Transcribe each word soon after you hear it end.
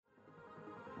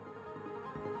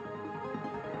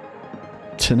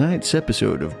Tonight's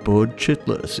episode of Board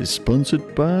Chitless is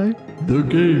sponsored by The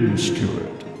Game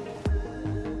Steward.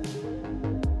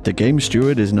 The Game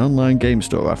Steward is an online game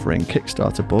store offering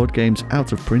Kickstarter board games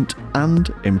out of print and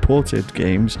imported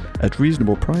games at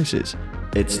reasonable prices.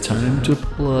 It's time to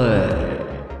play.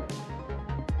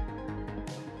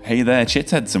 Hey there,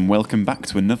 Chitheads, and welcome back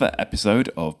to another episode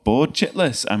of Board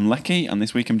Chitless. I'm Lecky, and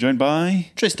this week I'm joined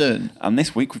by Tristan. And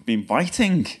this week we've been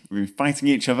fighting. We've been fighting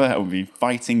each other, and we've been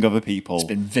fighting other people. It's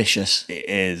been vicious. It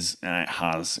is, and it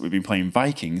has. We've been playing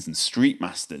Vikings and Street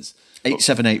Masters.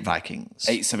 878 Vikings.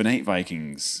 878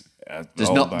 Vikings. There's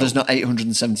not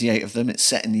 878 of them. It's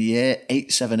set in the year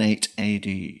 878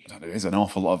 AD. There's an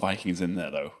awful lot of Vikings in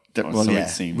there, though. It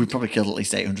seemed. We probably killed at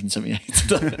least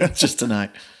 878 just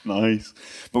tonight. Nice.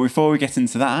 But before we get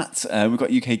into that, we've got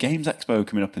UK Games Expo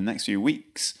coming up in the next few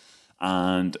weeks.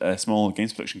 And a small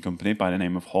games production company by the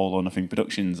name of All or Nothing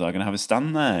Productions are going to have a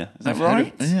stand there. Is that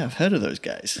right? I've heard of those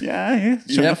guys. Yeah.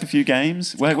 Showing off a few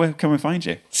games. Where can we find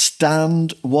you?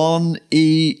 Stand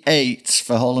 1E8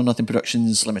 for All or Nothing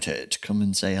Productions Limited. Come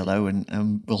and say hello,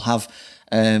 and we'll have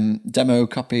demo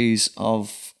copies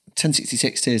of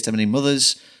 1066 Tears, Demony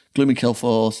Mothers, Gloomy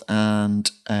Killforth,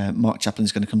 and Mark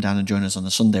Chaplin's going to come down and join us on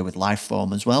the Sunday with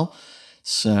Lifeform as well.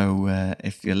 So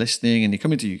if you're listening and you're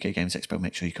coming to UK Games Expo,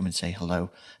 make sure you come and say hello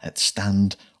at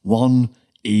stand 1E8.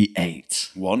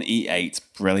 1E8,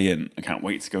 brilliant. I can't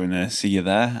wait to go and see you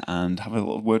there and have a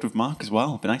little word with Mark as well.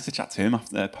 It'd be nice to chat to him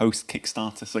after post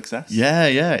Kickstarter success. Yeah.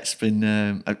 It's been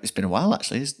a while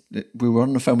actually. We were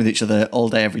on the phone with each other all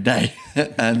day, every day,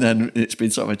 and then it's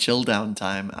been sort of a chill down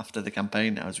time after the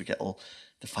campaign now as we get all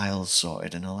the files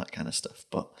sorted and all that kind of stuff.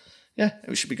 But yeah,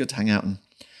 it should be good to hang out and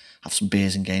have some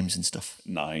beers and games and stuff.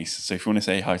 Nice. So if you want to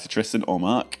say hi to Tristan or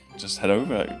Mark, just head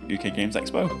over at UK Games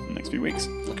Expo in the next few weeks.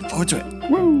 Looking forward to it.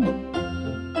 Woo!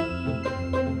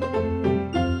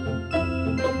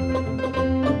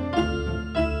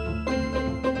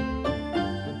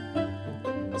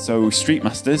 So Street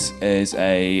Masters is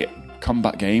a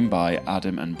combat game by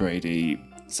Adam and Brady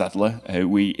Sadler, who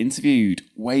we interviewed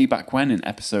way back when in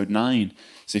episode 9.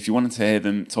 So if you wanted to hear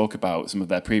them talk about some of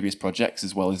their previous projects,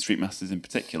 as well as Street Masters in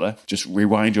particular, just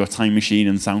rewind your time machine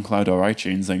on SoundCloud or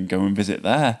iTunes and go and visit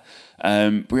there.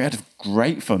 We had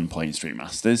great fun playing Street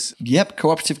Masters. Yep,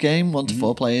 cooperative game, 1 to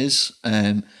 4 players,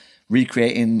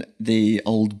 recreating the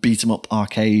old beat-em-up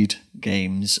arcade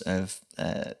games of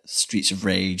Streets of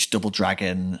Rage, Double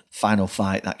Dragon, Final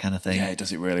Fight, that kind of thing. Yeah, it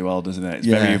does it really well, doesn't it? It's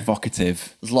very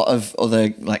evocative. There's a lot of other,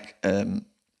 did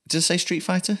I say Street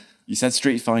Fighter? You said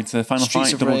Street Fighter, Final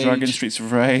Streets Fight, of Double Rage. Dragon, Streets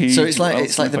of Rage. So it's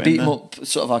like the beat 'em up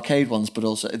sort of arcade ones, but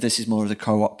also this is more of the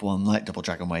co-op one, like Double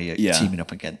Dragon, where you're teaming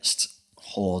up against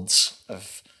hordes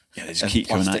of they just keep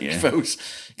coming at you. Foes.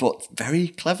 But very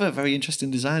clever, very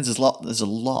interesting designs. There's a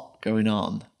lot going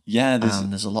on. Yeah,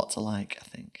 there's a lot to like, I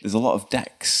think. There's a lot of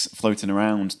decks floating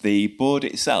around. The board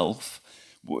itself,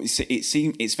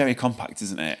 it's very compact,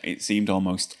 isn't it? It seemed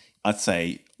almost, I'd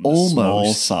say,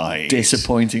 small size.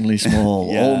 Disappointingly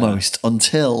small, almost,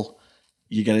 until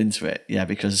you get into it. Yeah,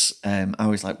 because I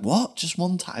was like, what? Just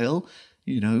one tile?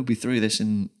 We through this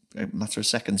in a matter of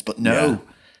seconds. But no,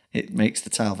 it makes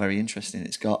the tile very interesting.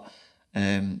 It's got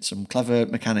some clever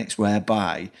mechanics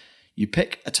whereby you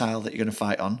pick a tile that you're going to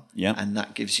fight on, and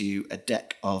that gives you a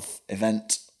deck of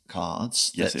event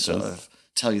cards that sort of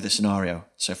tell you the scenario.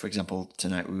 So, for example,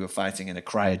 tonight we were fighting in a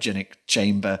cryogenic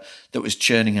chamber that was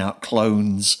churning out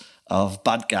clones of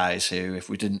bad guys who, if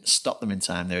we didn't stop them in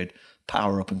time, they would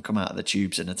power up and come out of the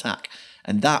tubes and attack.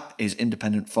 And that is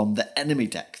independent from the enemy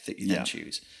deck that you then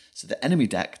choose. So the enemy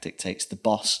deck dictates the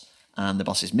boss and the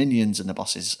boss's minions and the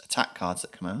boss's attack cards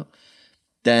that come out.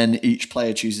 Then each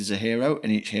player chooses a hero,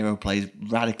 and each hero plays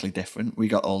radically different. We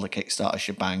got all the Kickstarter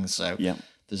shebang, so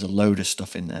there's a load of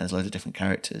stuff in there. There's a load of different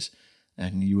characters.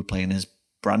 And you were playing as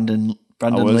Brandon Lee. I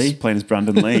was playing as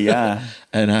Brandon Lee, yeah.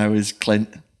 And I was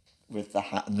Clint with the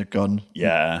hat and the gun.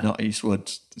 Yeah. Not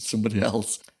Eastwood, somebody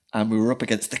else. And we were up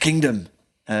against the Kingdom,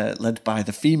 led by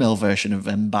the female version of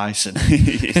M. Bison,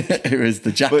 who is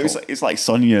the Jackal. But it's like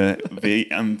Sonya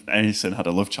and Edison had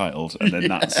a love child, and then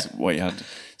that's what you had.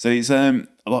 So it's a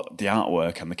lot the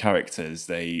artwork and the characters,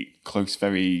 very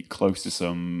close to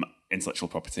some intellectual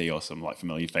property or some like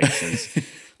familiar faces,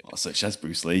 such as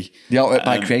Bruce Lee. The artwork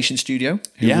by Creation Studio,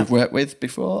 who we've worked with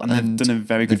before. And they've done a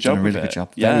very good job. Really good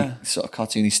job. Yeah. Very sort of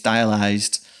cartoony,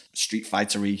 stylized, Street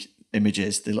Fighter-y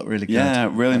images. They look really good. Yeah,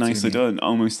 really nicely done.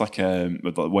 Almost like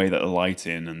with the way that the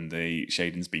lighting and the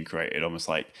shading's been created, almost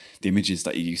like the images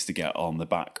that you used to get on the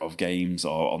back of games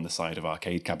or on the side of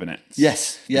arcade cabinets.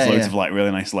 Yes. There's loads of like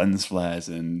really nice lens flares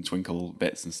and twinkle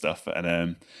bits and stuff.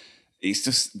 And it's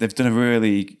just they've done a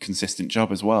really consistent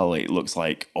job as well. It looks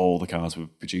like all the cards were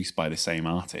produced by the same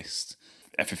artist.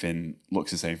 Everything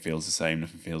looks the same, feels the same.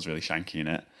 Nothing feels really shanky in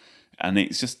it, and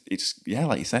it's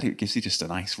like you said, it gives you just a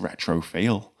nice retro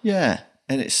feel. Yeah,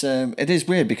 and it is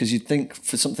weird because you'd think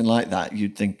for something like that,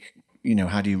 you'd think,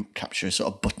 how do you capture a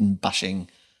sort of button bashing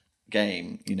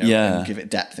game, and give it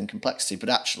depth and complexity, but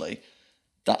actually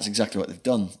that's exactly what they've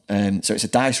done. So it's a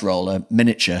dice roller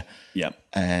miniature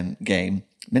game.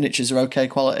 Miniatures are okay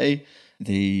quality.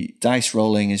 The dice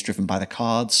rolling is driven by the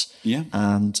cards. Yeah.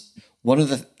 And one of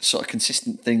the sort of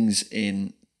consistent things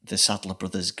in the Sadler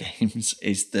Brothers games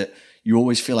is that you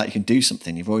always feel like you can do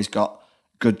something. You've always got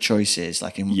good choices.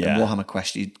 Like in Warhammer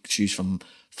Quest, you choose from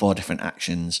 4 different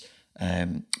actions.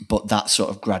 But that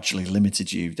sort of gradually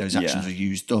limited you. Those actions were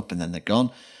used up and then they're gone.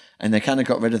 And they kind of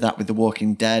got rid of that with The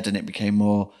Walking Dead, and it became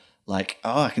more like,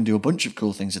 I can do a bunch of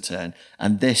cool things a turn.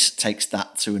 And this takes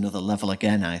that to another level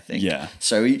again, I think. Yeah.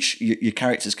 So your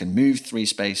characters can move 3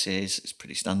 spaces. It's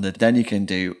pretty standard. Then you can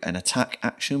do an attack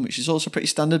action, which is also pretty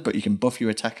standard, but you can buff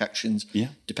your attack actions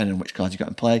depending on which cards you've got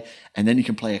in play. And then you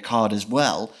can play a card as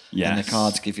well. Yes. And the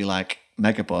cards give you like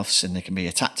mega buffs, and they can be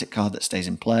a tactic card that stays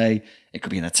in play. It could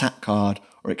be an attack card,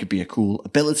 or it could be a cool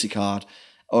ability card,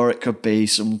 or it could be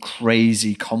some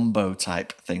crazy combo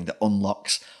type thing that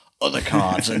unlocks other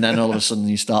cards. And then all of a sudden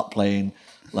you start playing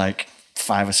like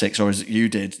 5 or 6, or as you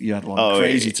did, you had one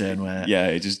crazy turn where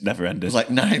it just never ended. It was like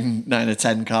 9 or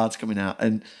 10 cards coming out,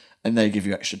 and they give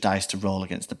you extra dice to roll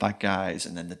against the bad guys,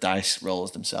 and then the dice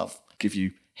rolls themselves give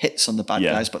you hits on the bad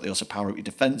guys, but they also power up your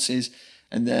defenses,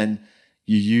 and then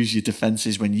you use your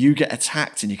defenses when you get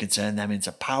attacked, and you can turn them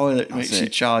into power that makes you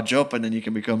charge up, and then you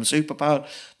can become superpowered.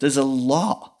 There's a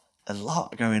lot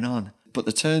going on, but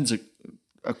the turns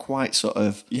are quite sort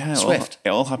of swift. It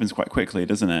all happens quite quickly,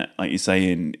 doesn't it? Like you're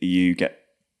saying, you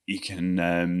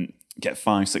can get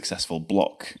 5 successful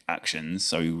block actions.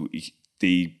 So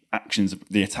the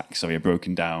attacks are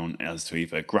broken down as to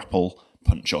either grapple,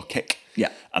 punch, or kick. Yeah.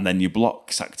 And then your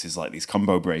blocks act as like these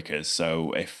combo breakers.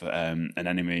 So if an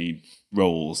enemy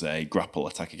rolls a grapple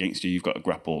attack against you, you've got a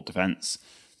grapple defense.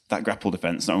 That grapple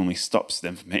defense not only stops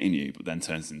them from hitting you, but then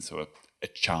turns into a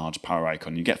charge power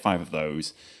icon. You get 5 of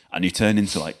those, and you turn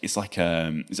into is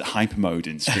it hyper mode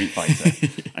in Street Fighter,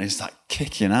 and it's like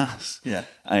kicking ass. Yeah,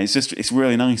 and it's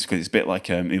really nice because it's a bit like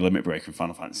the Limit Breaker in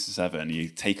Final Fantasy VII. You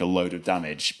take a load of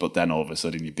damage, but then all of a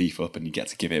sudden you beef up and you get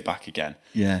to give it back again.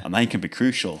 Yeah, and they can be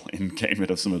crucial in getting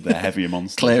rid of some of their heavier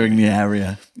monsters, clearing the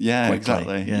area. Yeah, quickly.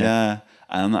 Exactly. Yeah.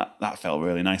 And that felt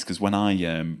really nice because when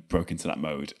I broke into that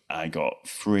mode, I got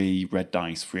 3 red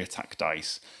dice, 3 attack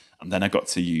dice, and then I got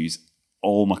to use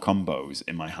all my combos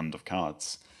in my hand of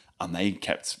cards, and they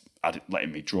kept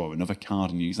letting me draw another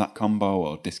card and use that combo,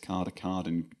 or discard a card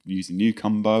and use a new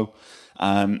combo.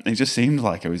 It just seemed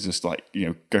like I was just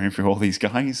going through all these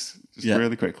guys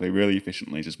really quickly, really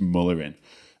efficiently, just mullering.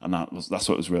 And that's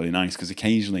what was really nice, because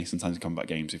occasionally, sometimes in combat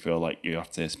games, you feel like you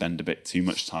have to spend a bit too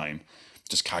much time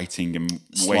just kiting and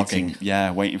waiting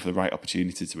for the right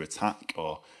opportunity to attack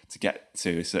or to get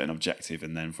to a certain objective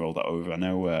and then throw that over. I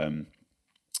know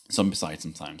Zombicide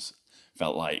sometimes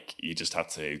felt like you just had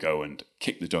to go and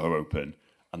kick the door open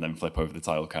and then flip over the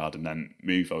title card and then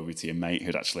move over to your mate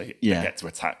who'd actually get to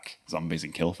attack zombies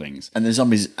and kill things. And the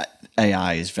zombies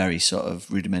AI is very sort of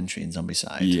rudimentary in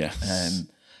Zombicide. Yes.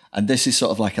 And this is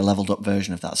sort of like a leveled up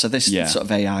version of that. So this sort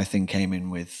of AI thing came in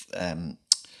with...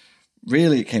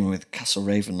 Really, it came with Castle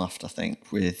Ravenloft, I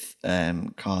think, with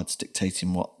cards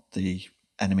dictating what the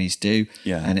enemies do.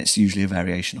 Yeah. And it's usually a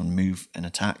variation on move and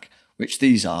attack, which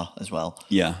these are as well.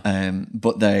 Yeah.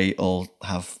 But they all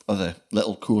have other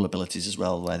little cool abilities as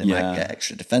well, where they might get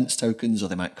extra defense tokens, or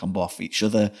they might combo off each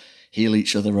other, heal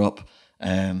each other up,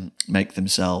 make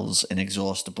themselves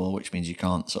inexhaustible, which means you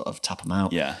can't sort of tap them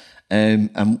out. Yeah.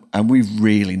 And we've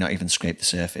really not even scraped the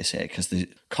surface here, because the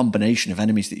combination of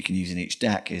enemies that you can use in each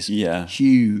deck is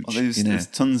huge. Well, there's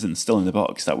tons still in the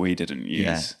box that we didn't use.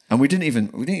 Yeah. And we didn't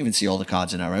even see all the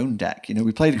cards in our own deck.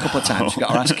 We played a couple of times. We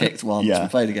got our ass kicked once. We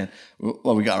played again.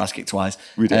 Well, we got our ass kicked twice.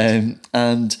 We did.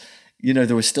 And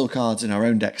there were still cards in our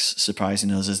own decks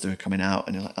surprising us as they were coming out,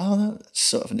 and you're like, oh, that's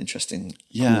sort of an interesting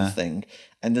cool thing.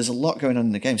 And there's a lot going on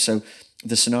in the game. So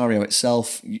the scenario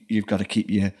itself, you've got to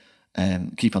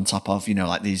keep on top of,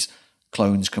 like these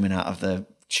clones coming out of the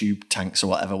tube tanks or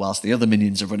whatever, whilst the other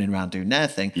minions are running around doing their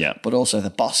thing. Yeah. But also the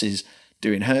boss is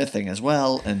doing her thing as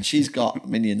well, and she's got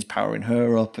minions powering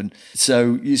her up, and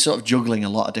so you're sort of juggling a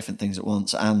lot of different things at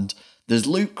once. And There's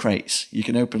loot crates. You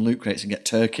can open loot crates and get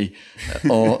turkey,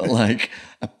 or like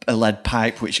a lead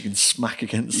pipe which you can smack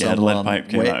against someone. The lead pipe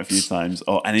came out a few times.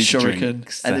 Or energy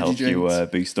drinks to help you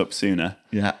boost up sooner.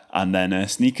 Yeah. And then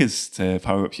sneakers to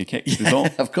power up your kicks. There's all,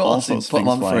 of course. all sorts of Put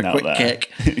them things on for a flying quick out there.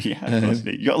 kick.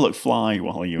 You got to look fly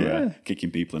while you're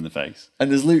kicking people in the face. And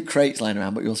there's loot crates lying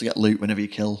around, but you also get loot whenever you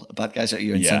kill a bad guy. So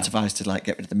you're incentivized to like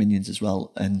get rid of the minions as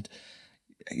well. And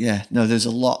there's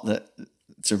a lot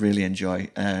to really enjoy.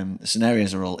 The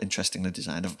scenarios are all interestingly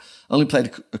designed. I've only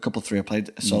played a couple through. I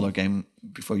played a solo game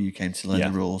before you came to learn the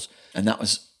rules, and that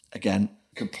was again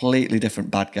completely different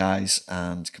bad guys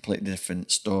and completely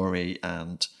different story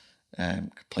and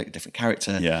completely different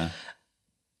character. Yeah.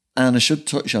 And I should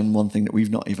touch on one thing that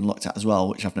we've not even looked at as well,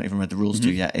 which I've not even read the rules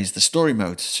to yet, is the story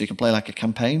mode. So you can play like a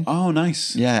campaign. Oh,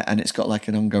 nice. Yeah, and it's got like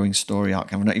an ongoing story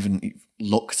arc. I've not even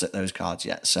looked at those cards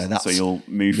yet. So you'll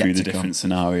move through the different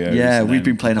scenarios. Yeah, we've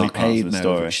been playing arcade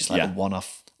mode, which is like a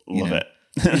one-off. Love it.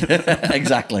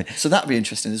 Exactly. So that'd be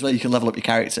interesting as well. You can level up your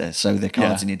character. So the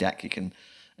cards in your deck you can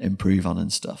improve on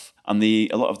and stuff. And a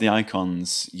lot of the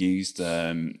icons used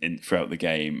throughout the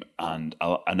game, and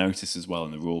I noticed as well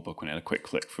in the rule book when I had a quick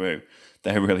flick through,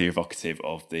 they're really evocative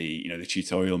of the the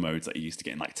tutorial modes that you used to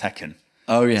get in like Tekken.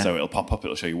 Oh yeah. So it'll pop up,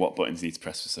 it'll show you what buttons you need to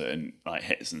press for certain like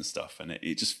hits and stuff, and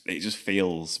it just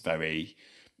feels very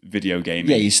video game.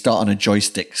 Yeah, you start on a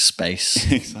joystick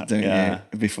space, exactly, don't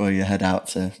you, before you head out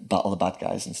to battle the bad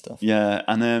guys and stuff. Yeah,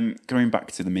 and going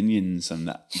back to the minions and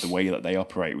the way that they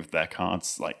operate with their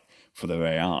cards, like for their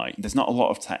AI, there's not a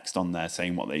lot of text on there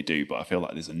saying what they do, but I feel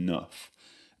like there's enough.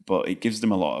 But it gives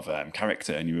them a lot of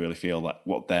character, and you really feel like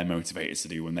what they're motivated to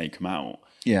do when they come out.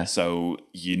 Yeah. So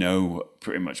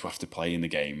pretty much have to play in the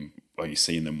game, or you've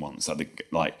seen them once.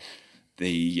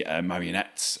 The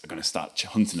marionettes are going to start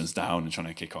hunting us down and trying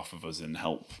to kick off of us and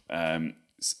help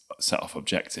set off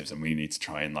objectives, and we need to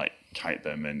try and like kite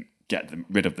them and get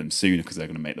rid of them sooner because they're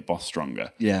going to make the boss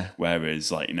stronger. Yeah. Whereas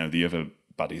the other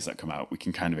baddies that come out, we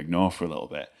can kind of ignore for a little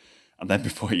bit. And then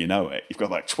before you know it, you've got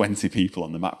like 20 people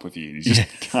on the map with you and you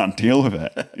just can't deal with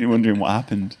it. You're wondering what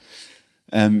happened.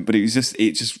 But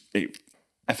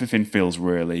everything feels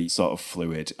really sort of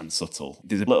fluid and subtle.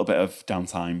 There's a little bit of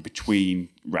downtime between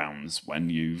rounds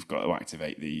when you've got to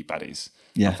activate the baddies.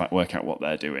 Yeah. In fact, work out what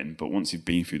they're doing. But once you've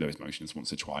been through those motions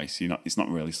once or twice, it's not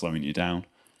really slowing you down.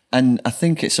 And I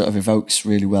think it sort of evokes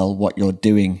really well what you're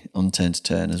doing on turn to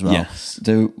turn as well. Yes.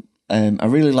 I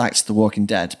really liked The Walking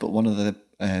Dead, but one of the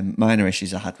minor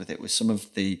issues I had with it was some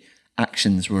of the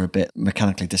actions were a bit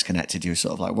mechanically disconnected. You were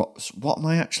sort of like, what am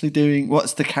I actually doing?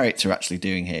 What's the character actually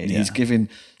doing here? Yeah. He's giving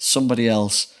somebody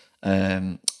else,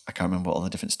 I can't remember what all the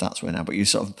different stats were now, but you're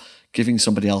sort of giving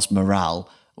somebody else morale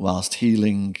whilst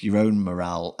healing your own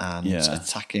morale and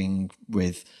attacking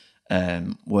with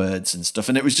words and stuff.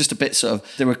 And it was just a bit sort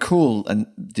of, they were cool and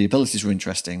the abilities were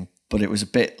interesting, but it was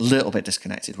little bit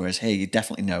disconnected. Whereas here, you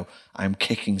definitely know I'm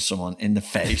kicking someone in the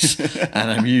face and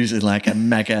I'm using like a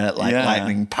mega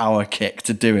lightning power kick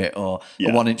to do it, or a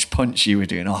 1-inch punch you were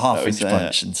doing, or half-inch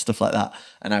punch and stuff like that.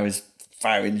 And I was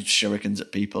firing shurikens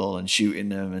at people and shooting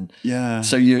them, and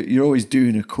so you're always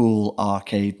doing a cool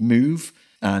arcade move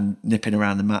and nipping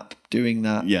around the map doing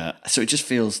that. Yeah. So it just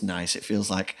feels nice. It feels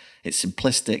like it's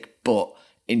simplistic but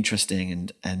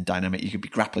interesting and dynamic. You could be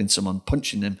grappling someone,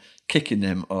 punching them, kicking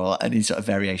them, or any sort of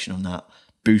variation on that,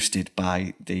 boosted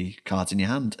by the cards in your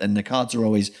hand. And the cards are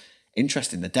always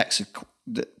interesting. The decks are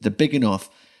they're big enough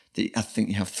that I think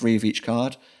you have 3 of each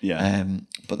card. Yeah.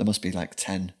 But there must be like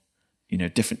 10,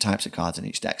 different types of cards in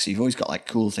each deck. So you've always got like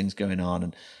cool things going on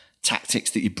and tactics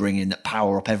that you bring in that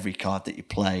power up every card that you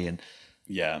play. And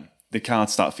the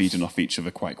cards start feeding off each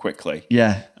other quite quickly.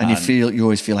 Yeah, and you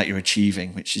always feel like you're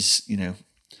achieving, which is,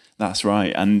 That's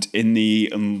right. And in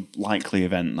the unlikely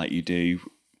event that you do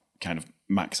kind of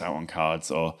max out on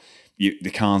cards, or the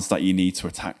cards that you need to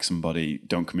attack somebody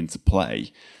don't come into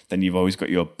play, then you've always got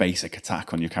your basic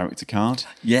attack on your character card.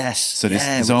 Yes. So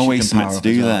there's always something to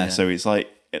do there. So it's like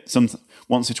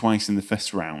once or twice in the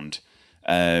first round,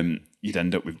 you'd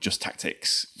end up with just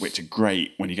tactics, which are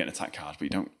great when you get an attack card, but you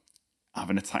don't have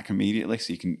an attack immediately,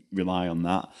 so you can rely on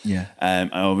that. Yeah.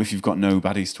 Or if you've got no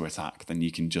baddies to attack, then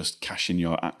you can just cash in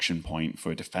your action point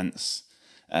for a defense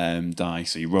die.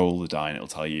 So you roll the die and it'll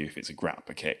tell you if it's a grab,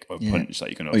 a kick, or a punch that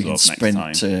you can absorb next time. Or you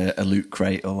can sprint to a loot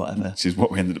crate or whatever. Which is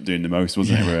what we ended up doing the most,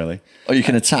 wasn't it, really? Or you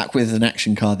can attack with an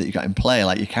action card that you got in play,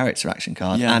 like your character action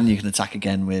card, and you can attack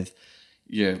again with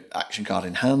your action card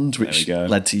in hand, which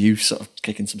led to you sort of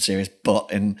kicking some serious butt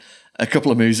in a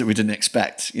couple of moves that we didn't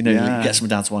expect. You get someone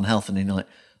down to 1 health and then you're like,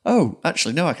 oh,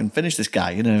 actually, no, I can finish this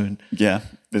guy, Yeah,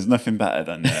 there's nothing better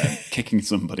than kicking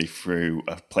somebody through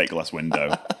a plate glass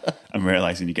window and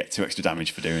realizing you get 2 extra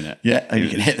damage for doing it. Yeah, and you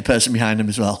can hit the person behind them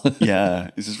as well. Yeah,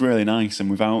 this is really nice, and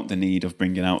without the need of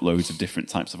bringing out loads of different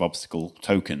types of obstacle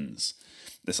tokens,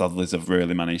 the Saddlers have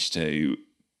really managed to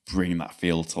bring that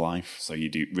feel to life. So you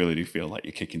really do feel like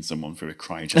you're kicking someone through a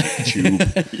cryogenic tube,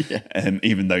 Yeah.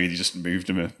 Even though you just moved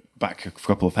them back a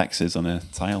couple of hexes on a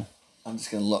tile. I'm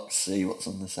just going to look to see what's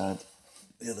on the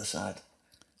other side.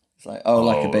 It's like,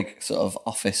 like a big sort of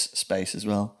office space as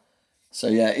well. So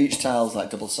yeah, each tile's like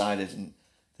double-sided, and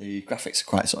the graphics are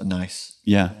quite sort of nice.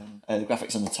 Yeah. The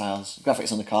graphics on the tiles,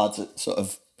 graphics on the cards are sort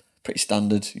of pretty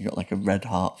standard. You got like a red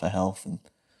heart for health and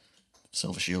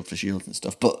silver shield for shield and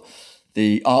stuff. But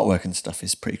the artwork and stuff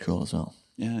is pretty cool as well.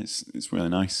 Yeah, it's really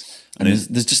nice. And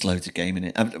there's just loads of game in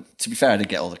it. To be fair, I did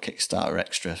get all the Kickstarter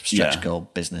extra stretch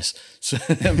goal business, so,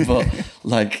 but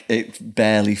like it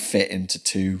barely fit into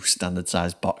 2 standard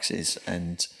sized boxes.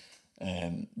 And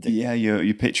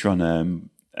your picture on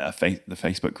the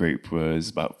Facebook group was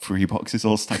about 3 boxes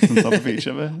all stacked on top of each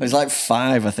other. It was like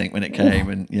 5, I think, when it came,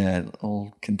 and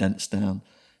all condensed down.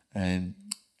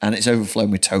 And it's overflowing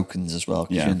with tokens as well,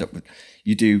 because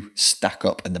you do stack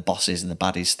up, and the bosses and the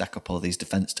baddies stack up all these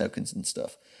defense tokens and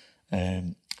stuff.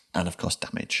 And of course,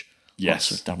 damage.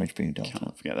 Yes. Lots of damage being dealt Can't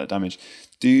out. forget that damage.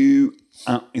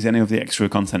 Is any of the extra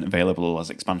content available as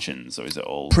expansions, or is it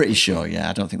all? Pretty sure, yeah.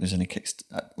 I don't think there's any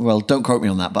Kickstarter. Well, don't quote me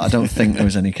on that, but I don't think there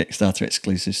was any Kickstarter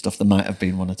exclusive stuff. There might have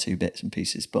been 1 or 2 bits and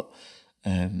pieces, but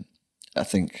I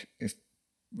think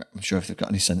I'm sure if they've got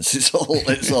any sense, it's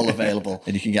all available.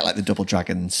 And you can get like the Double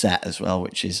Dragon set as well,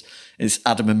 which is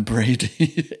Adam and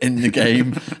Brady in the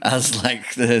game as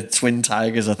like the twin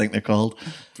tigers, I think they're called.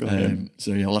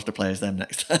 So you'll have to play as them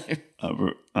next time.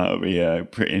 That'll be a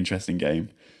pretty interesting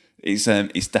game. It's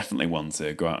definitely one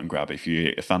to go out and grab if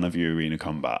you're a fan of your arena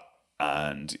combat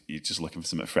and you're just looking for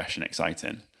something fresh and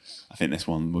exciting. I think this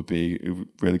one would be a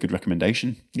really good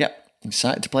recommendation. Yep,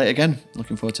 excited to play it again.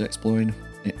 Looking forward to exploring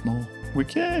it more.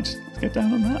 Wicked. Let's get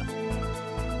down on that.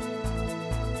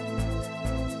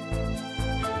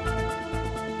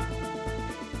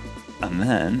 And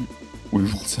then we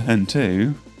will turn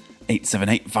to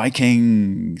 878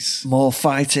 Vikings. More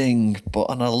fighting, but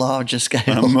on a larger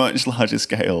scale. On a much larger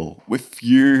scale, with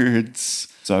feuds.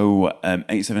 So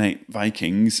 878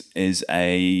 Vikings is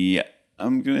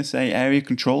I'm going to say area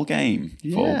control game.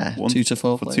 Yeah, for 2 to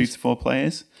 4 for players. 2 to 4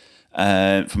 players.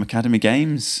 From Academy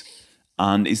Games.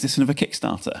 And is this another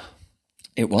Kickstarter?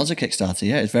 It was a Kickstarter,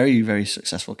 yeah. It's very, very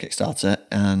successful Kickstarter,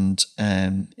 and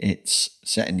it's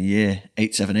set in the year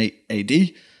 878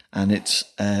 AD, and it's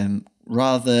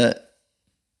rather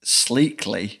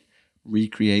sleekly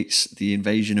recreates the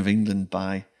invasion of England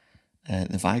by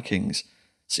the Vikings.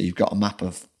 So you've got a map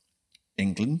of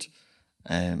England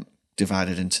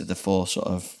divided into the 4 sort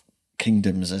of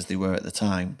kingdoms as they were at the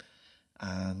time,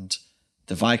 and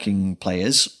the Viking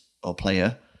players or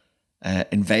player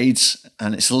invades,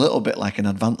 and it's a little bit like an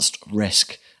advanced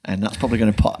Risk, and that's probably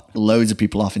going to put loads of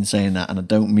people off in saying that, and I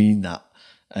don't mean that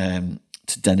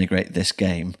to denigrate this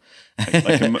game.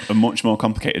 Like a much more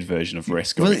complicated version of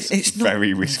Risk. Well, it's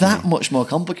very risky. That much more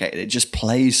complicated. It just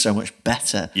plays so much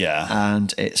better. Yeah.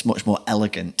 And it's much more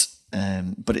elegant.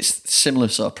 But it's similar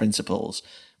sort of principles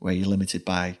where you're limited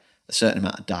by a certain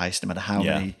amount of dice, no matter how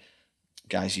many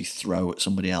guys you throw at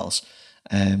somebody else.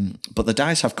 But the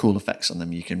dice have cool effects on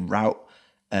them. You can rout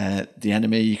the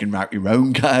enemy. You can rout your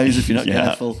own guys if you're not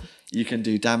careful. You can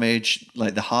do damage.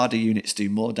 Like the harder units do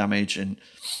more damage. And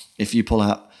if you pull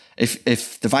out...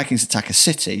 If the Vikings attack a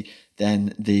city,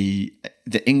 then the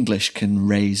English can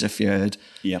raise a fjord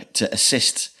to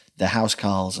assist their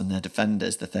housecarls and their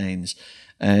defenders, the Thanes,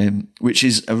 which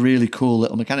is a really cool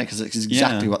little mechanic because it's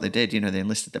exactly what they did. You know, they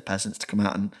enlisted the peasants to come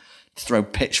out and throw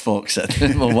pitchforks at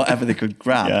them or whatever they could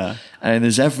grab. Yeah. And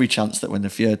there's every chance that when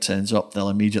the fjord turns up, they'll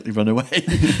immediately run away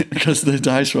because the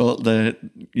dice roll, the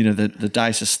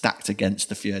dice are stacked against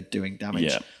the fjord doing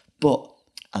damage. Yeah. But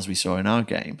as we saw in our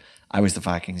game, I was the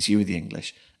Vikings, you were the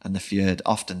English, and the fjord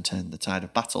often turned the tide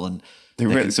of battle. And they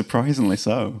really surprisingly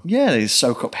so. Yeah, they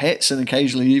soak up hits and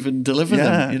occasionally even deliver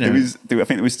them. You know? I think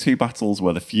there was 2 battles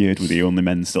where the fjord were the only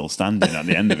men still standing at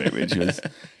the end of it, which was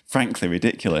frankly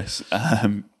ridiculous.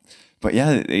 But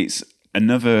yeah, it's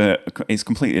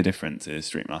completely different to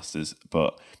Street Masters,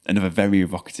 but another very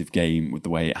evocative game with the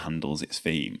way it handles its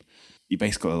theme. You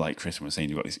basically, like Chris was saying,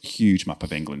 you've got this huge map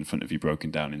of England in front of you broken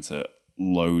down into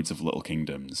loads of little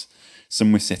kingdoms,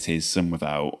 some with cities, some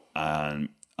without, and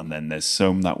then there's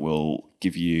some that will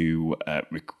give you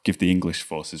give the English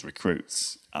forces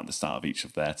recruits at the start of each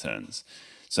of their turns.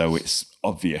 So it's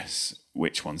obvious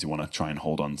which ones you want to try and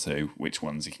hold on to, which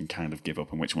ones you can kind of give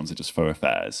up, and which ones are just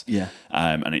thoroughfares. Yeah.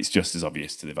 And it's just as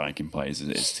obvious to the Viking players as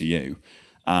it is to you.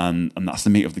 And that's the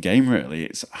meat of the game, really.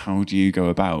 It's how do you go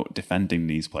about defending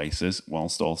these places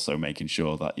whilst also making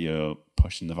sure that you're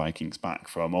pushing the Vikings back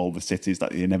from all the cities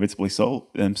that they inevitably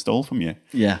stole from you.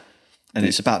 Yeah. And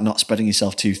it's about not spreading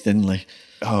yourself too thinly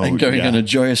Oh, and going yeah. on a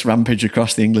joyous rampage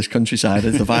across the English countryside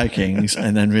as the Vikings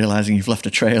and then realising you've left a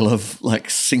trail of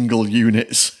like single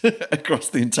units across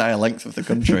the entire length of the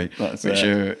country, which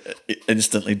are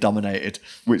instantly dominated.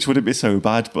 Which wouldn't be so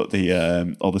bad, but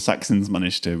all the Saxons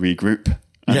managed to regroup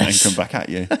and then come back at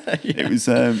you. It was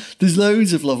there's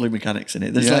loads of lovely mechanics in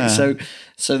it. There's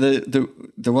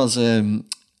there was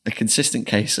a consistent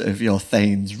case of your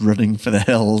Thanes running for the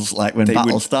hills like when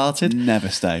battle started. Never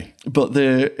stay. But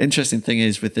the interesting thing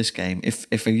is with this game,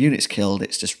 if a unit's killed,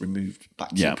 it's just removed back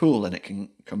to the pool and it can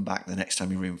come back the next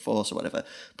time you reinforce or whatever.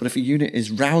 But if a unit is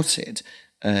routed,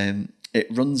 it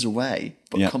runs away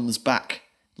but comes back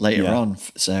later on,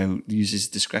 so uses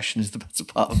discretion as the better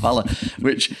part of valor,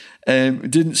 which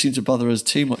didn't seem to bother us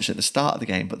too much at the start of the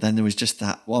game. But then there was just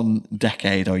that one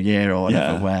decade or year or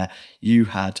whatever where you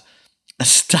had a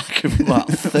stack of about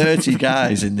 30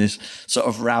 guys in this sort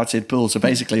of routed pool. So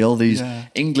basically all these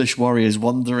English warriors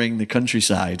wandering the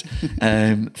countryside,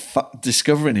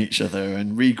 discovering each other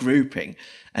and regrouping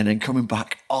and then coming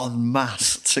back en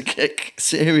masse to kick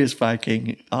serious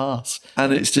Viking arse.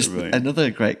 And it's just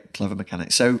another great clever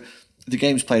mechanic. So the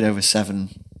game's played over seven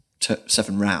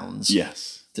rounds.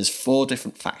 Yes. There's 4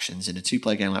 different factions. In a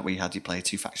 2-player game like we had, you play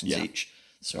 2 factions each.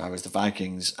 So I was the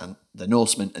Vikings and the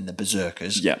Norsemen and the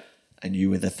Berserkers. Yeah. And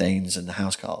you were the Thanes and the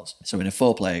Housecarls. So in a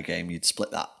 4-player game, you'd split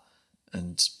that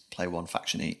and play 1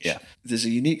 faction each. Yeah. There's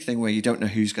a unique thing where you don't know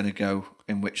who's going to go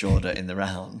in which order in the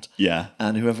round. Yeah.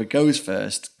 And whoever goes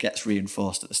first gets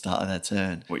reinforced at the start of their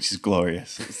turn. Which is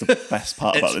glorious. It's the best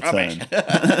part about the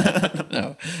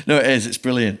turn. No, it is. It's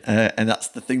brilliant. And that's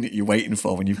the thing that you're waiting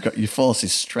for when you've got your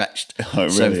forces stretched Oh,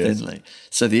 it so really is. thinly.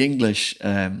 So the English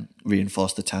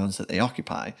reinforce the towns that they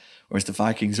occupy, whereas the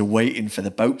Vikings are waiting for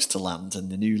the boats to land and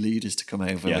the new leaders to come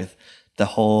over with the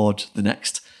horde, the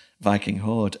next Viking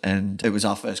horde. And it was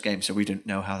our first game, so we didn't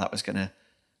know how that was going to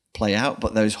play out.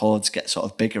 But those hordes get sort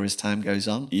of bigger as time goes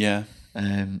on. Yeah.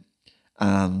 And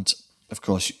of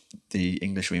course, the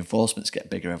English reinforcements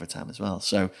get bigger over time as well.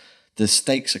 So the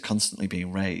stakes are constantly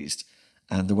being raised.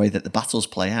 And the way that the battles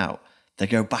play out, they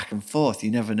go back and forth. You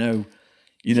never know.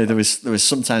 You know, there was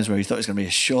some times where you thought it was going to be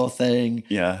a sure thing.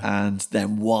 Yeah. And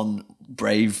then one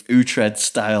brave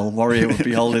Uhtred-style warrior would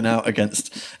be holding out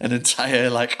against an entire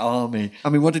like army. I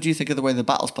mean, what did you think of the way the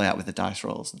battles play out with the dice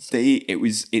rolls and stuff?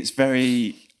 It's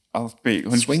very, I'll be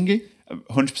 100%, Swingy?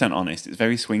 100% honest. It's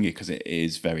very swingy because it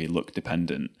is very luck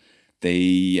dependent.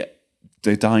 The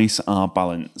dice are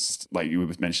balanced, like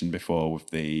you mentioned before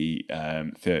with the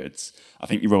thirds. I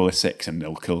think you roll a 6 and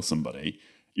they'll kill somebody.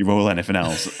 You roll anything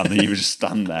else, and then you just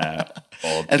stand there.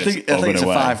 Or I think it's a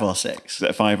 5 or 6. Is it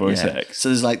a 5 or a 6? So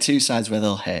there's like 2 sides where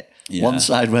they'll hit, 1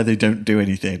 side where they don't do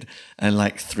anything, and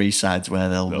like 3 sides where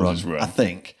they'll run. just run. I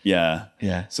think. Yeah.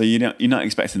 So you're not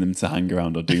expecting them to hang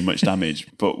around or do much damage.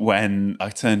 But when I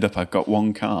turned up, I got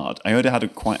 1 card. I already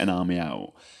had quite an army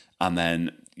out, and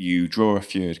then you draw a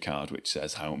feared card, which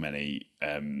says how many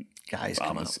Guys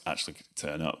come armies actually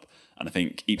turn up. And I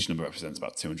think each number represents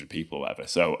about 200 people or whatever.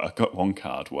 So I got 1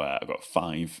 card where I got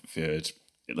 5 feared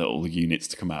little units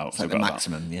to come out. It's like the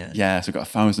maximum, Yeah, so I got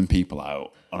 1,000 people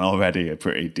out and already a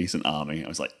pretty decent army. I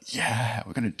was like, yeah,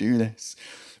 we're going to do this.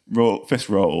 First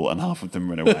roll and half of them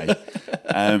run away.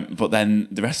 But then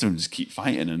the rest of them just keep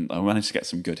fighting and I managed to get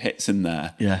some good hits in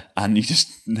there. Yeah. And you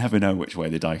just never know which way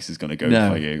the dice is going to go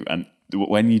for you. And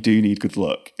when you do need good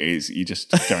luck, you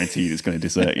just guaranteed it's going to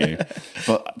desert you.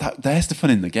 But there's the fun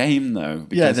in the game, though.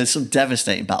 Yeah, there's some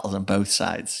devastating battles on both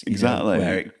sides. Exactly.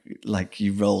 Where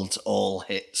you rolled all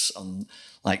hits on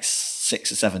like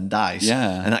 6 or 7 dice.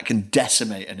 Yeah. And that can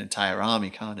decimate an entire army,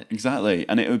 can't it? Exactly.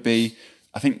 And it would be,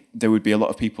 I think there would be a lot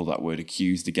of people that would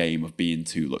accuse the game of being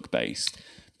too luck-based.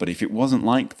 But if it wasn't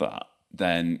like that,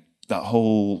 then that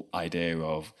whole idea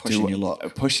of pushing your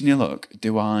luck,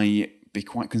 do I be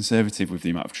quite conservative with the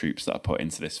amount of troops that I put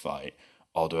into this fight,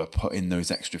 or do I put in those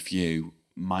extra few,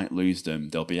 might lose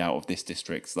them, they'll be out of this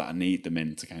district so that I need them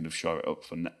in to kind of shore it up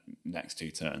for next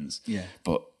 2 turns. Yeah.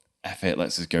 But F it,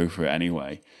 let's just go for it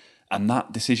anyway. And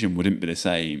that decision wouldn't be the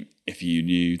same if you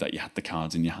knew that you had the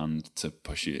cards in your hand to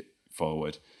push it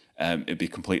forward. it'd be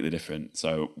completely different.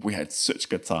 So we had such a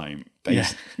good time,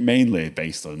 mainly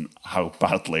based on how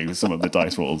badly some of the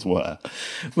dice rolls were.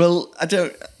 Well,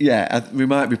 we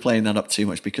might be playing that up too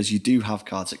much because you do have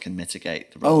cards that can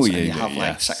mitigate the rolls. Oh, yeah, you have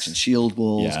like section shield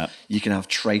walls. Yeah. You can have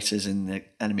traitors in the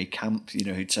enemy camp,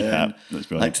 who turn that's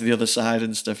brilliant. like to the other side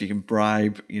and stuff. You can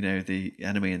bribe, the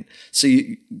enemy. And so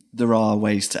there are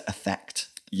ways to affect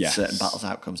certain battles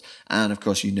outcomes. And of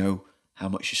course, how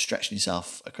much you're stretching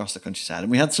yourself across the countryside.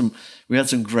 And we had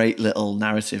some great little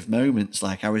narrative moments.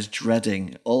 Like I was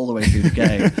dreading all the way through the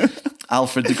game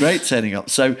Alfred the Great turning up.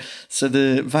 So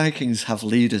the Vikings have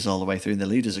leaders all the way through, and the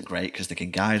leaders are great because they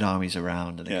can guide armies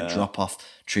around and they can drop off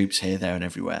troops here, there, and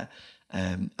everywhere.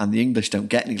 And the English don't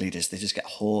get any leaders; they just get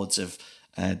hordes of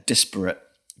disparate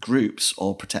groups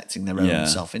all protecting their own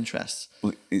self-interests.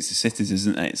 Well, it's the cities,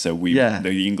 isn't it? So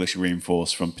the English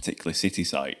reinforce from particular city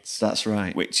sites. That's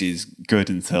right. Which is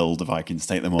good until the Vikings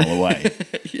take them all away.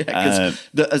 Because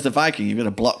as the Viking, you've got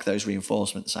to block those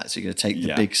reinforcement sites. So you're going to take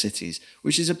the big cities,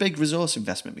 which is a big resource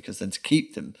investment because then to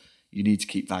keep them, you need to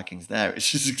keep Vikings there. It's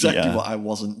just exactly what I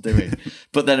wasn't doing.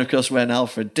 But then, of course, when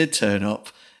Alfred did turn up,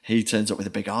 he turns up with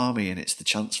a big army, and it's the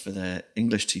chance for the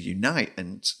English to unite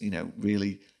and,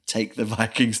 really take the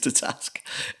Vikings to task.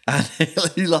 And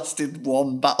he lost in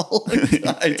one battle.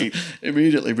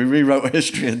 Immediately. We rewrote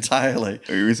history entirely.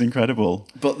 It was incredible.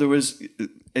 But there was,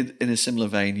 in a similar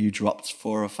vein, you dropped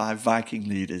 4 or 5 Viking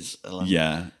leaders along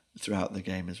throughout the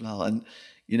game as well. And,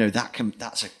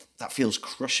 that feels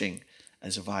crushing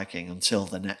as a Viking until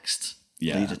the next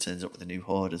leader turns up with a new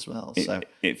horde as well.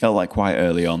 It felt like quite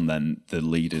early on then the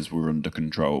leaders were under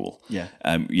control. Yeah.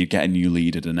 You get a new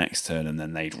leader the next turn and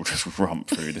then they'd just romp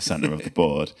through the centre of the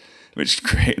board, which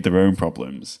created their own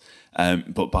problems.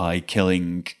 But by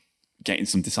getting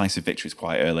some decisive victories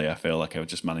quite early, I feel like I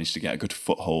just managed to get a good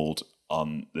foothold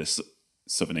on this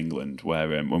southern England where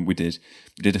when we did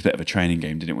a bit of a training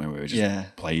game, didn't we? Where we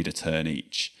just played a turn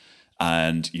each.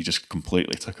 And you just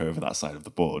completely took over that side of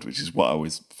the board, which is what I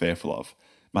was fearful of.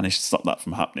 Managed to stop that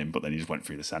from happening, but then you just went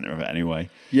through the centre of it anyway.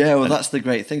 Yeah, well, that's the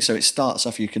great thing. So it starts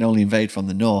off, you can only invade from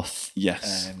the north.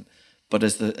 Yes. But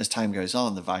as time goes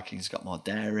on, the Vikings got more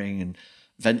daring and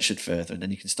ventured further, and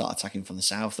then you can start attacking from the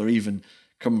south or even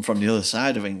come from the other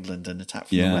side of England and attack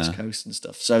from the west coast and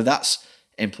stuff. So that's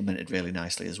implemented really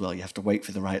nicely as well. You have to wait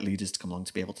for the right leaders to come along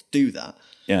to be able to do that.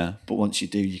 Yeah. But once you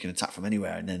do, you can attack from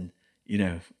anywhere, and then,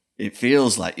 it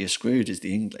feels like you're screwed as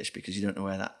the English because you don't know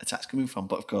where that attack's coming from.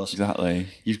 But of course,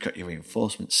 you've got your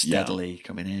reinforcements steadily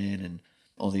coming in and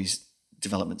all these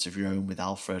developments of your own with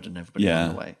Alfred and everybody on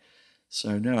the way.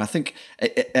 So no, I think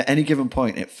at any given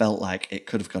point it felt like it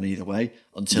could have gone either way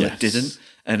until it didn't,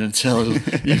 and until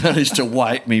you managed to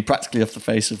wipe me practically off the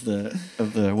face of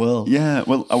the world. Yeah,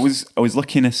 well, I was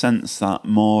lucky in a sense that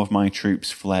more of my troops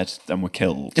fled than were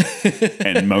killed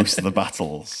in most of the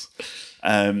battles.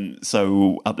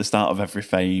 So at the start of every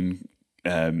Fane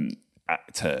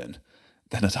turn,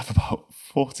 then I'd have about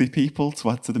 40 people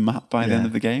to add to the map by the end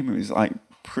of the game. It was like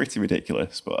pretty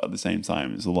ridiculous, but at the same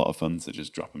time, it was a lot of fun to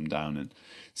just drop them down and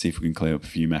see if we can clear up a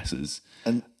few messes.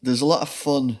 And there's a lot of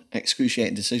fun,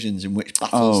 excruciating decisions in which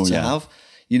battles to have.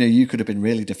 You could have been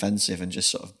really defensive and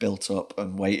just sort of built up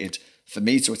and waited for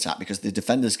me to attack because the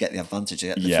defenders get the advantage. They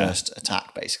get the first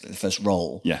attack, basically, the first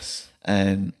roll. Yes.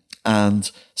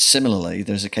 And similarly,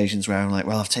 there's occasions where I'm like,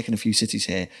 well, I've taken a few cities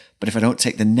here, but if I don't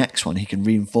take the next one, he can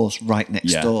reinforce right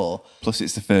next door. Plus,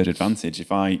 it's the third advantage.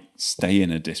 If I stay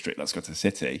in a district that's got a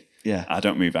city, I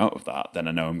don't move out of that, then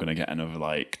I know I'm going to get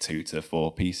another 2 to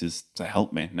 4 pieces to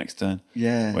help me next turn.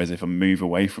 Yeah. Whereas if I move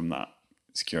away from that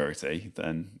security,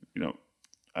 then,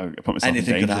 I put myself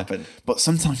anything in danger. could happen. But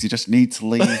sometimes you just need to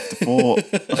leave the fort.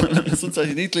 Sometimes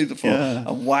you need to leave the fort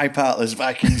and wipe out this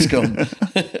Viking scum.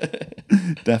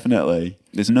 Definitely.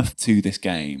 There's enough to this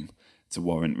game to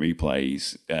warrant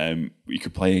replays. You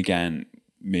could play again,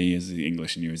 me as the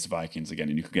English and you as the Vikings again,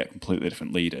 and you could get completely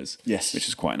different leaders. Yes. Which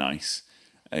is quite nice.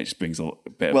 It just brings a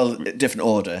bit of... different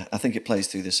order. I think it plays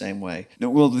through the same way. No,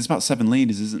 well, there's about 7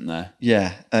 leaders, isn't there?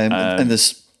 Yeah. And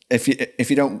there's... If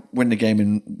you don't win the game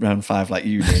in round 5 like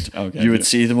you did, you would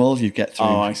see them all. You'd get through.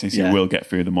 Oh, I see. So you will get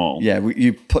through them all. Yeah,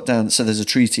 you put down. So there's a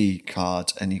treaty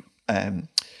card, and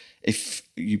if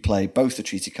you play both the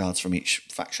treaty cards from each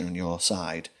faction on your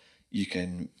side, you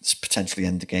can potentially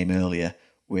end the game earlier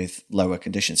with lower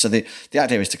conditions. So the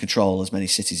idea is to control as many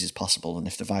cities as possible, and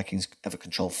if the Vikings ever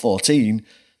control 14,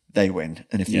 they win.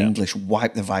 And if the English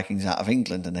wipe the Vikings out of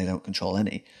England and they don't control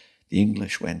any, the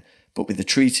English win. But with the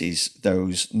treaties,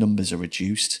 those numbers are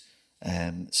reduced.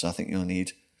 So I think you'll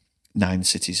need 9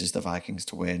 cities as the Vikings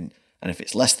to win, and if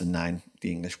it's less than 9,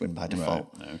 the English win by default.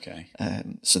 Right. Okay.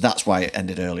 So that's why it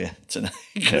ended earlier tonight.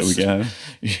 There we go.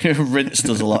 Rinsed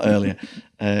us a lot earlier.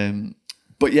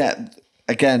 But yeah,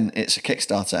 again, it's a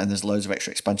Kickstarter and there's loads of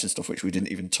extra expansion stuff which we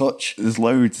didn't even touch. There's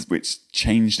loads which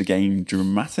changed the game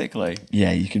dramatically.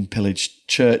 Yeah, you can pillage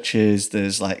churches,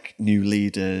 there's like new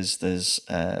leaders, there's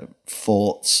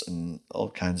forts and all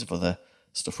kinds of other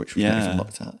stuff which we've not even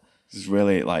looked at. This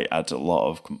really like adds a lot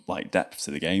of like depth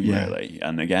to the game, really.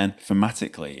 And again,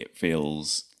 thematically, it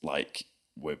feels like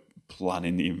we're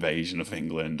planning the invasion of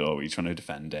England or we're trying to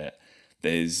defend it.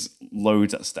 There's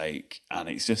loads at stake, and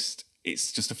it's just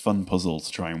a fun puzzle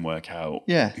to try and work out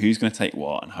who's going to take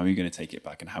what and how you're going to take it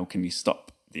back, and how can you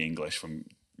stop the English from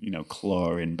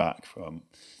clawing back from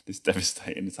this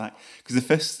devastating attack.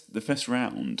 Because the first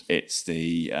round, it's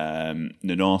the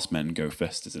Norsemen go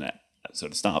first, isn't it? So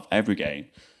at the start of every game,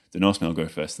 the Norsemen will go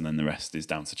first, and then the rest is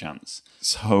down to chance.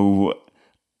 So,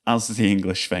 as the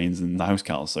English Thanes and the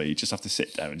housecarls, so you just have to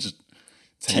sit there and just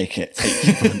take your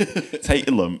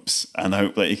lumps, and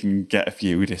hope that you can get a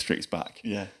few districts back.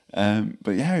 Yeah.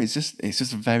 But yeah, it's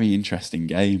just a very interesting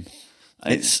game.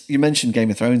 You mentioned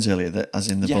Game of Thrones earlier, as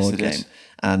in the board game, is.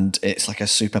 and it's like a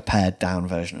super pared down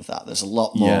version of that. There's a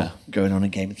lot more going on in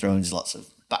Game of Thrones, lots of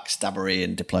backstabbery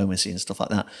and diplomacy and stuff like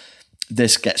that.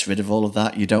 This gets rid of all of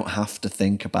that. You don't have to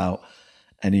think about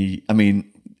any. I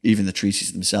mean, even the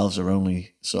treaties themselves are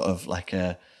only sort of like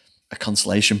a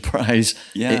consolation prize.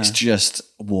 Yeah. It's just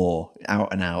war,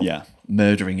 out and out, Yeah.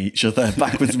 murdering each other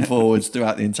backwards and forwards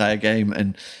throughout the entire game.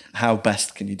 And how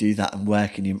best can you do that, and where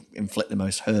can you inflict the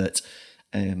most hurt?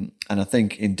 And I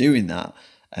think in doing that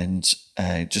and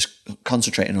just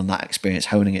concentrating on that experience,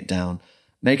 honing it down,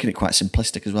 making it quite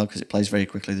simplistic as well, because it plays very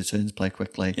quickly. The turns play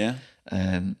quickly. Yeah.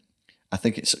 I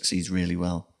think it succeeds really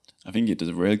well. I think it does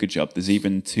a really good job. There's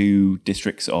even 2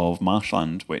 districts of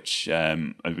marshland which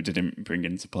we didn't bring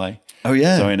into play. Oh,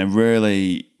 yeah. So in a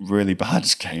really, really bad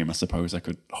game, I suppose I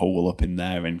could hole up in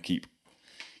there and keep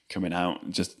coming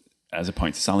out just as a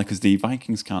point to sally, because the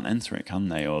Vikings can't enter it, can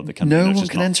they? Or they can. No one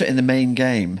can enter it in the main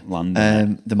game.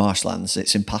 The marshlands,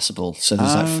 it's impassable. So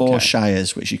there's 4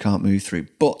 shires which you can't move through.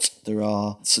 But there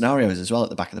are scenarios as well at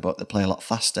the back of the book that play a lot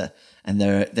faster, and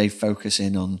they focus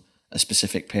in on a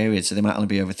specific period. So they might only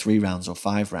be over 3 rounds or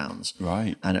 5 rounds.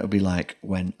 Right. And it would be like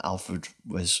when Alfred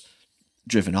was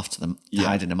driven off to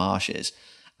hide in the marshes,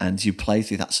 and you play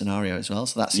through that scenario as well.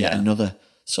 So that's yet another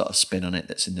sort of spin on it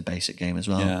that's in the basic game as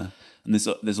well. Yeah. And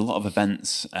there's a lot of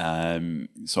events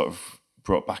sort of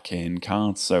brought back in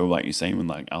cards. So like you're saying, when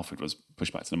like Alfred was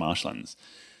pushed back to the marshlands,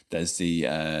 there's the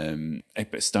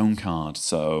 8-bit stone card.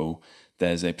 So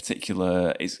there's a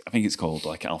particular, I think it's called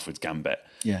like Alfred's Gambit.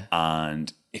 Yeah.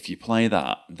 And if you play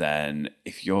that, then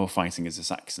if you're fighting as the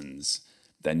Saxons,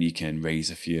 then you can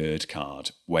raise a Fjord card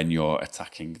when you're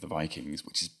attacking the Vikings,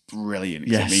 which is brilliant.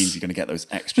 Because it means you're going to get those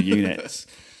extra units.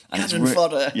 And Cannon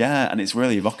fodder. Yeah, and it's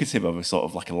really evocative of a sort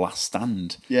of like a last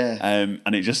stand. Yeah.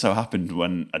 And it just so happened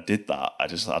when I did that, I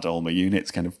just had all my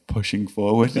units kind of pushing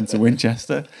forward into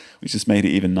Winchester, which just made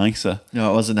it even nicer.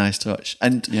 No, it was a nice touch.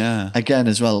 And again,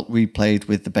 as well, we played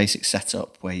with the basic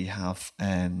setup where you have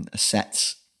a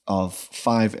set of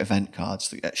 5 event cards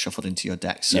that get shuffled into your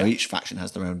deck. So each faction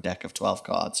has their own deck of 12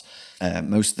 cards.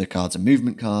 Most of the cards are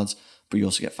movement cards, but you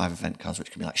also get 5 event cards,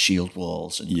 which can be like shield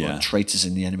walls and or traitors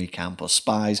in the enemy camp, or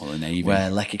spies, or the Navy, where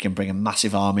Lecky can bring a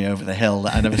massive army over the hill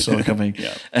that I never saw coming,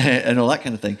 and all that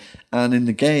kind of thing. And in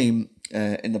the game,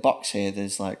 in the box here,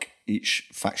 there's like each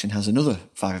faction has another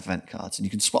 5 event cards, and you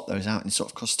can swap those out and sort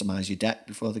of customize your deck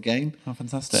before the game. Oh,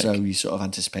 fantastic! So you sort of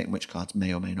anticipating which cards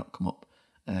may or may not come up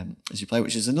as you play,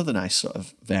 which is another nice sort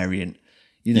of variant.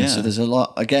 So there's a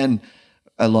lot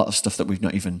of stuff that we've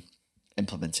not even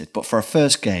implemented. But for a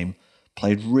first game,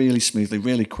 played really smoothly,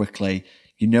 really quickly.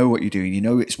 You know what you're doing. You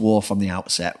know it's war from the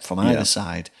outset, from either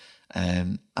side.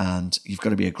 And you've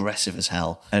got to be aggressive as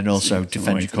hell, and also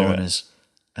defend your corners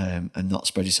and not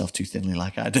spread yourself too thinly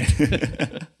like I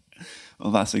did. Well,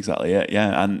 that's exactly it.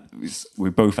 Yeah, and we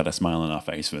both had a smile on our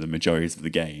face for the majority of the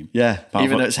game. Yeah,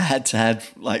 even though it's head-to-head,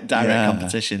 like direct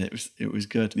competition, it was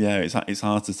good. Yeah, it's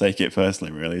hard to take it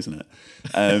personally, really, isn't it?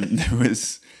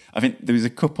 I think there was a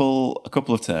couple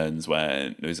of turns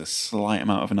where there was a slight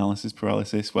amount of analysis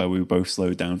paralysis, where we were both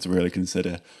slowed down to really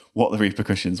consider what the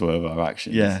repercussions were of our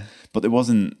actions. Yeah, but there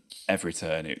wasn't every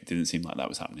turn. It didn't seem like that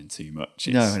was happening too much.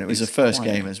 And it was a first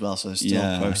game as well, so they're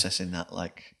still processing that,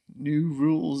 like new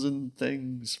rules and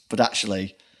things. But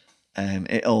actually,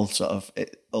 it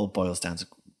all boils down to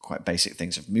quite basic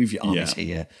things of move your armies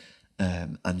here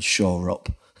and shore up.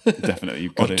 Definitely,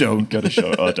 you've got to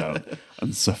shore it or down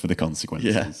and suffer the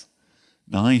consequences.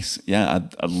 Nice. Yeah,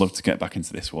 I'd love to get back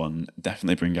into this one.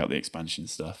 Definitely bring out the expansion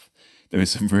stuff. There was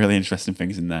some really interesting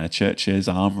things in there. Churches,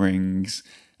 arm rings,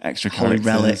 extra Holy characters.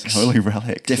 relics. Holy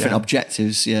relics. Different yeah.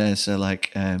 objectives, yeah. So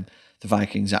like the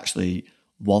Vikings actually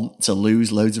want to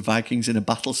lose loads of Vikings in a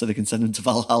battle so they can send them to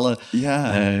Valhalla.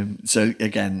 Yeah. So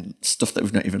again, stuff that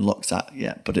we've not even looked at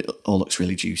yet, but it all looks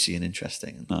really juicy and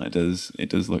interesting. No, it does. It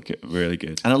does look really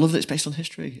good. And I love that it's based on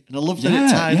history. And I love that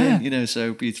it tied in,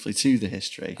 so beautifully to the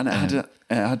history. And it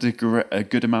had a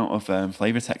good amount of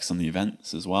flavor text on the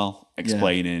events as well,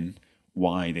 explaining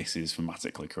why this is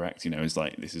thematically correct. It's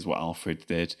like, this is what Alfred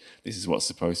did. This is what's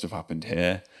supposed to have happened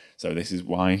here. So this is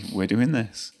why we're doing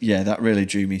this. Yeah, that really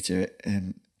drew me to it,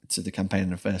 to the campaign in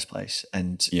the first place.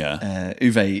 And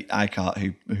Uwe Eichardt,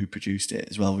 who produced it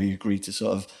as well, we agreed to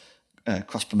sort of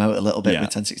cross-promote a little bit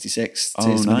with 1066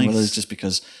 to some of others, just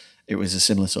because it was a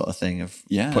similar sort of thing of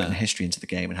putting history into the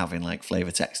game and having like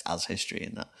flavor text as history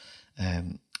in that.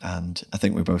 And I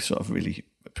think we both sort of really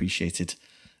appreciated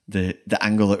the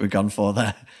angle that we've gone for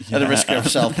there, at the risk of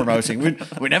self-promoting.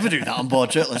 We never do that on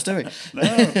Board Shirtless, do we?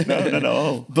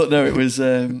 No. But no, it was.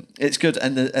 It's good,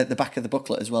 and at the back of the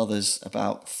booklet as well, there's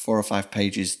about 4 or 5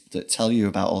 pages that tell you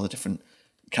about all the different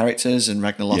characters and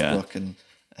Ragnar Lothbrok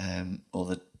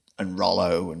and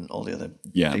Rollo and all the other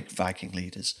big Viking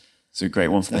leaders. It's a great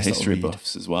one for the history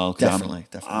buffs as well. Definitely,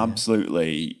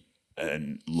 absolutely.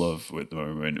 In love at the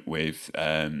moment with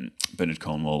Bernard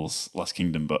Cornwell's Last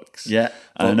Kingdom books. Yeah,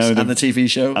 and I know and the TV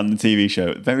show. And the TV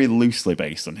show, very loosely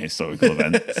based on historical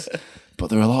events,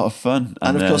 but they're a lot of fun.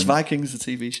 And of course, Vikings,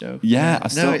 the TV show. Yeah, I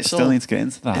still need to get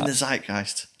into that. In the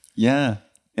zeitgeist. Yeah.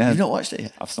 You've not watched it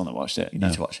yet? I've still not watched it. You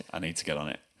need to watch it. I need to get on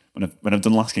it. When I've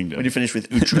done Last Kingdom. When you finish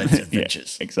with Utrecht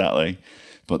Adventures. Yeah, exactly.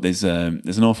 But there's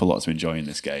an awful lot to enjoy in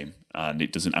this game, and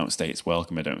it doesn't outstay its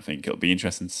welcome, I don't think. It'll be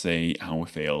interesting to see how we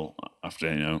feel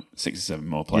after 6 or 7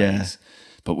 more plays. Yeah.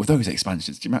 But with those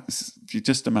expansions,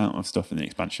 just amount of stuff in the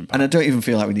expansion pack. And I don't even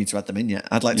feel like we need to add them in yet.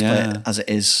 I'd like to play it as it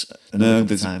is. I think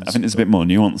there's a bit more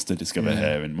nuance to discover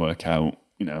here and work out,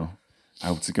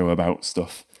 how to go about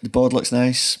stuff. The board looks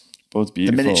nice. Board's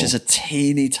beautiful. The miniatures are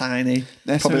teeny tiny.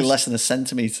 They're probably less than a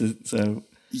centimetre, so...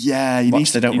 Yeah, you need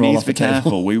to be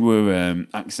careful. Table. We were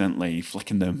accidentally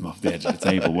flicking them off the edge of the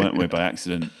table, weren't we, by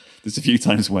accident? There's a few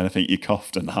times when I think you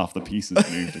coughed and half the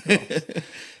pieces moved across.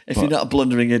 If you're not a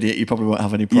blundering idiot, you probably won't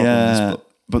have any problems. Yeah,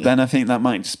 but then I think that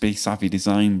might just be savvy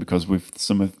design, because with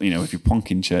some of, if you're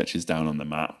plonking churches down on the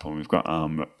map and we've got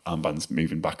armbands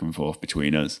moving back and forth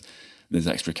between us, there's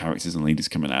extra characters and leaders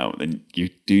coming out, then you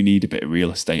do need a bit of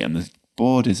real estate, and the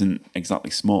board isn't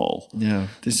exactly small. No,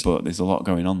 but there's a lot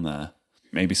going on there.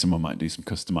 Maybe someone might do some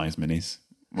customized minis.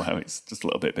 Wow, it's just a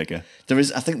little bit bigger. I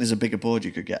think there's a bigger board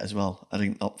you could get as well. I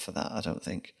didn't opt for that, I don't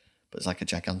think. But it's like a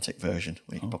gigantic version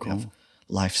where you can probably have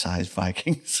life-size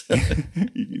Vikings.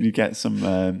 You get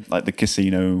some, like the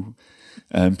casino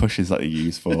pushes that they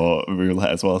use for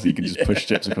roulette as well, so you can just push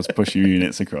chips across, push your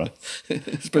units across.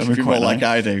 Especially if you're more like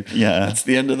I do. Yeah. That's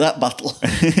the end of that battle.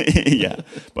 Yeah.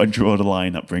 But I draw the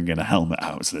line at bringing a helmet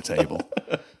out to the table.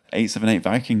 878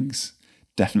 Vikings.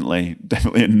 Definitely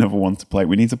another one to play.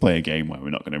 We need to play a game where we're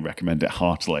not going to recommend it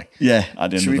heartily. Yeah.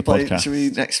 At the end of the podcast. Should we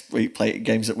next week play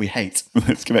games that we hate?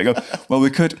 Let's give it a go. Well, we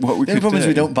could. The problem is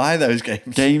we don't buy those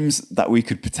games. Games that we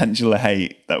could potentially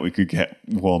hate that we could get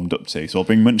warmed up to. So I'll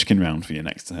bring Munchkin round for you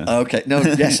next time. Okay. No.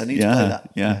 Yes, I need to play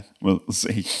that. Yeah. We'll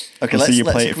see. Okay. Let's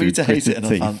agree to hate it in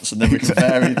advance, and then we can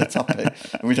vary the topic,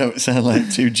 and we don't sound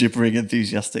like 2 gibbering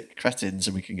enthusiastic cretins,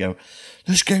 and we can go,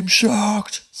 "This game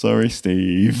sucked." Sorry,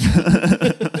 Steve.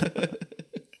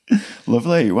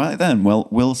 Lovely. Right then. Well,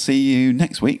 we'll see you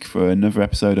next week for another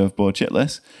episode of Board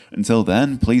Shitless. Until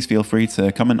then, please feel free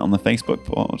to comment on the Facebook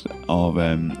board or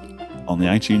on the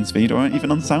iTunes feed or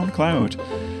even on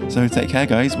SoundCloud. So take care,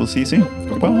 guys. We'll see you soon.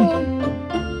 Goodbye.